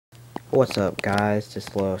What's up, guys?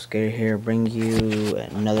 This Loyal Skater here, bring you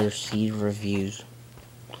another seed reviews.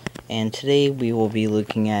 And today we will be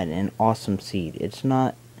looking at an awesome seed. It's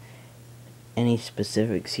not any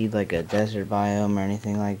specific seed like a desert biome or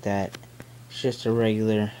anything like that. It's just a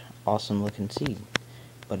regular awesome looking seed.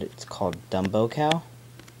 But it's called dumbocow.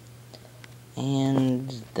 And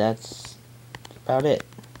that's about it.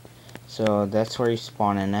 So that's where you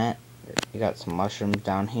spawn in at. You got some mushrooms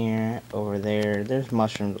down here, over there. There's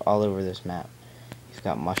mushrooms all over this map. You've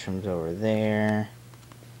got mushrooms over there.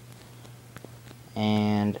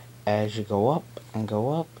 And as you go up and go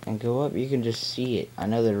up and go up, you can just see it. I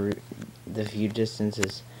know the view distance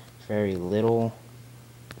is very little,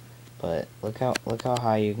 but look how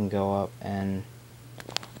high you can go up. And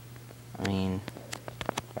I mean,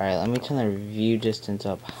 all right, let me turn the view distance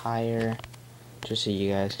up higher just so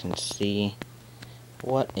you guys can see.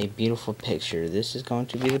 What a beautiful picture. This is going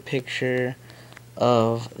to be the picture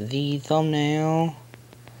of the thumbnail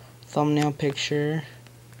picture.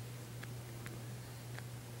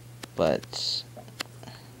 But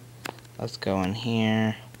let's go in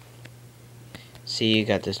here. See, you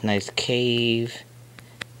got this nice cave.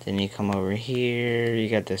 Then you come over here. You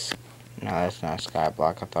got this. No, that's not a sky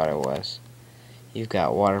block. I thought it was. You've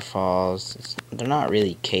got waterfalls. They're not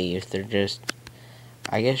really caves. They're just,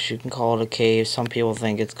 I guess you can call it a cave. Some people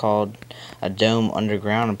think it's called a dome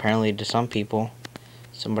underground. Apparently to some people.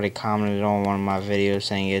 Somebody commented on one of my videos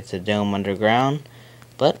saying it's a dome underground.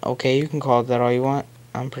 But okay, you can call it that all you want.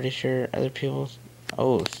 I'm pretty sure other people...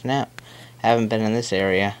 Oh, snap. I haven't been in this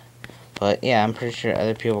area. But yeah, I'm pretty sure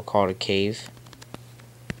other people call it a cave.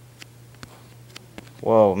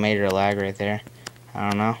 Whoa, major lag right there. I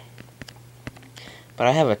don't know. But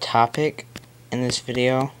I have a topic in this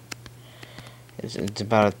video. It's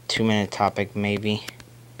about a 2-minute topic, maybe.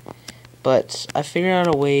 But I figured out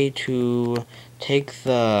a way to take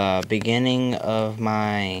the beginning of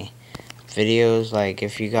my videos, like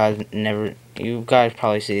if you guys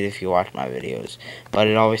probably see it if you watch my videos, but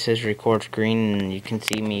it always says record screen and you can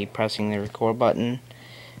see me pressing the record button,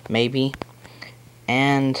 maybe.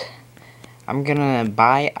 And I'm gonna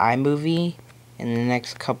buy iMovie in the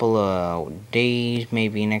next couple of days,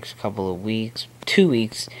 maybe next couple of weeks, 2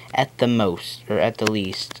 weeks at the most, or at the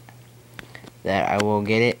least, that I will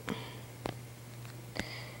get it.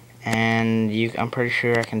 And I'm pretty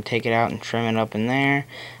sure I can take it out and trim it up in there.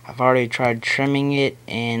 I've already tried trimming it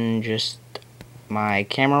in just my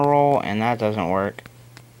camera roll, and that doesn't work.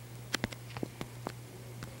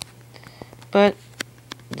 But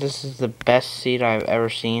this is the best seed I've ever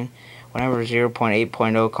seen. Whenever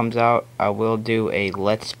 0.8.0 comes out, I will do a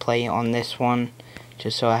let's play on this one,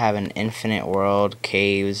 just so I have an infinite world,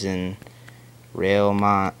 caves, and rails,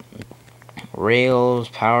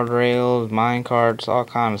 powered rails, minecarts, all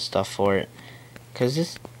kind of stuff for it. Cause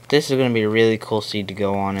this is gonna be a really cool seed to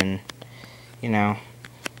go on and, you know,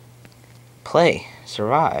 play,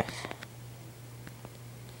 survive.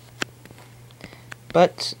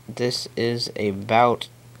 But this is about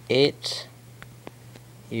it.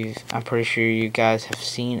 I'm pretty sure you guys have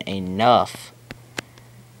seen enough.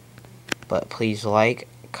 But please like,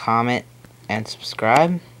 comment, and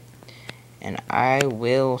subscribe. And I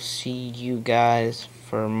will see you guys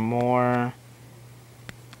for more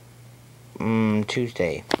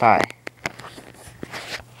Tuesday. Bye.